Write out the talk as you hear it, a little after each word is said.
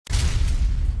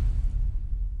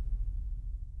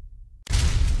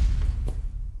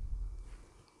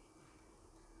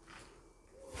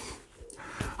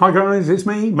Hi guys, it's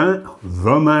me, Matt,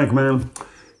 the Magman,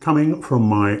 coming from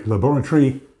my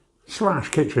laboratory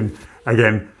 / kitchen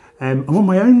again. I'm on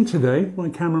my own today. My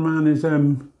cameraman is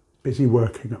busy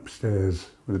working upstairs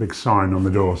with a big sign on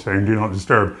the door saying do not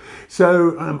disturb.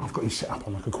 So I've got you set up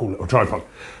on like a cool little tripod.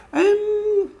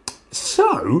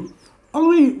 So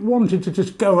I wanted to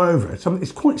just go over something.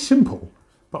 It's quite simple,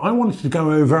 but I wanted to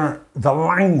go over the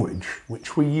language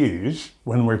which we use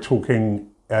when we're talking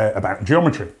about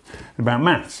geometry, about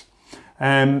maths.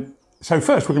 So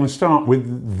first we're going to start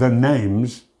with the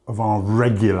names of our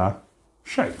regular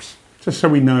shapes, just so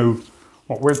we know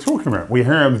what we're talking about. We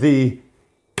have the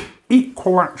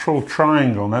equilateral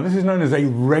triangle. Now this is known as a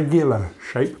regular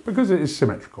shape because it is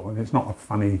symmetrical and it's not a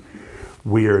funny,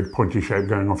 weird, pointy shape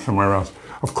going off somewhere else.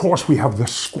 Of course we have the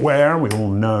square. We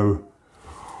all know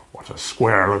what a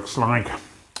square looks like.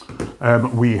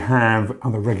 We have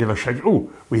other regular shapes.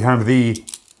 Oh, we have the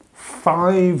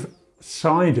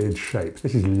five-sided shapes.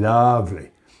 This is lovely.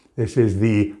 This is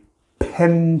the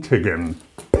pentagon.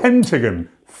 Pentagon,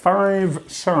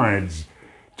 5 sides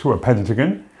to a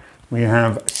pentagon. We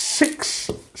have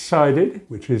six-sided,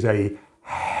 which is a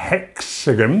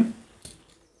hexagon.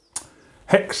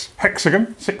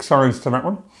 Hexagon, 6 sides to that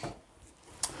one.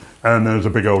 And there's a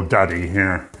big old daddy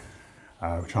here,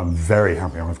 which I'm very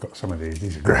happy I've got some of these.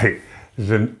 These are great. This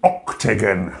is an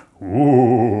octagon.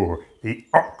 Ooh, the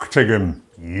octagon.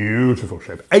 Beautiful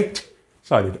shape.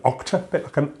 8-sided octa, a bit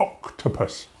like an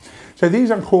octopus. So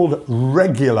these are called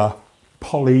regular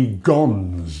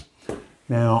polygons.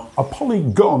 Now, a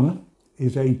polygon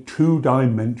is a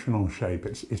 2-dimensional shape.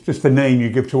 It's just the name you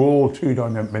give to all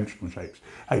 2-dimensional shapes.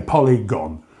 A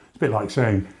polygon. It's a bit like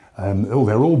saying, oh,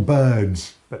 they're all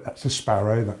birds, but that's a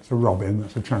sparrow, that's a robin,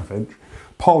 that's a chaffinch.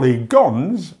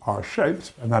 Polygons are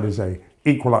shapes, and that is a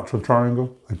equilateral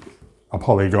triangle, a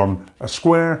polygon, a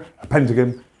square, a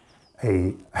pentagon,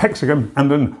 a hexagon,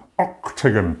 and an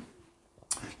octagon.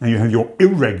 Now you have your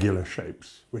irregular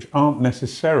shapes, which aren't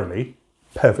necessarily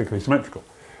perfectly symmetrical.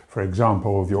 For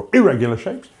example, of your irregular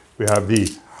shapes, we have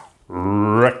the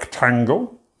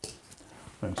rectangle.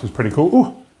 This is pretty cool.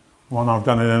 Ooh, one I've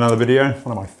done in another video,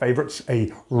 one of my favorites,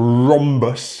 a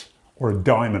rhombus or a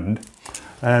diamond.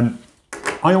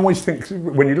 I always think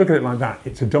when you look at it like that,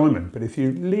 it's a diamond, but if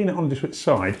you lean it onto its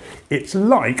side, it's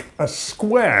like a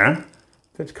square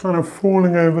that's kind of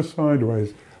falling over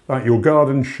sideways, like your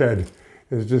garden shed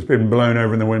has just been blown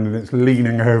over in the wind and it's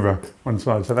leaning over one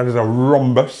side. So that is a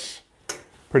rhombus,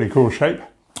 pretty cool shape.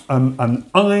 An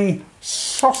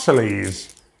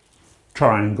isosceles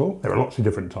triangle. There are lots of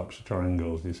different types of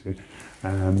triangles, you see,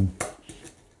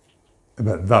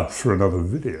 but that's for another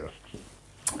video.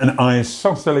 An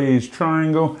isosceles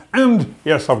triangle, and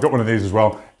yes, I've got one of these as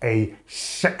well, a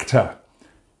sector,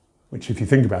 which if you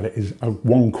think about it is a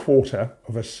 1/4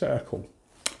 of a circle.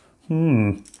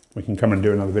 We can come and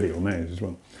do another video on those as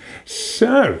well.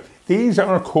 So these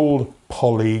are called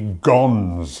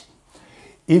polygons.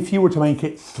 If you were to make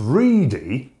it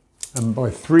 3D, and by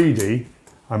 3D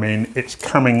I mean it's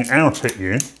coming out at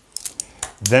you,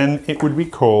 then it would be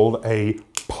called a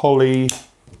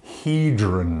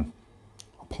polyhedron.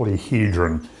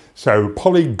 Polyhedron. So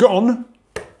polygon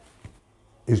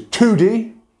is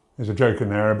 2D. There's a joke in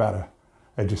there about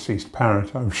a deceased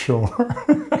parrot, I'm sure.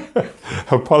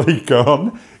 A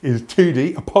polygon is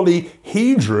 2D. A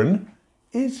polyhedron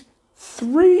is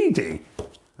 3D.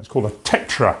 That's called a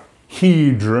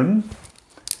tetrahedron.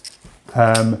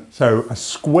 So a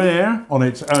square on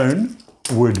its own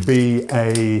would be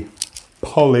a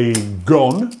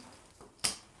polygon.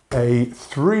 A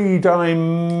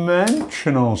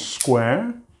 3-dimensional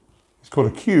square is called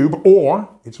a cube, or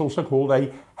it's also called a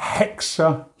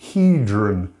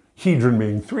hexahedron. Hedron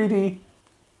being 3D,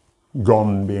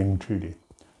 gon being 2D.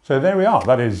 So there we are.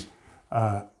 That is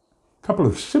a couple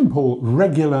of simple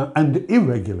regular and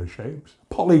irregular shapes,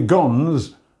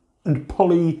 polygons and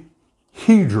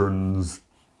polyhedrons.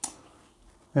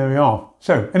 There we are.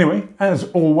 So anyway, as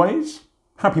always,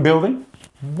 happy building.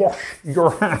 Wash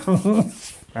your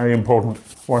hands. Very important.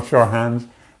 Wash your hands,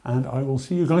 and I will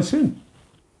see you guys soon.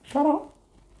 Ta-da!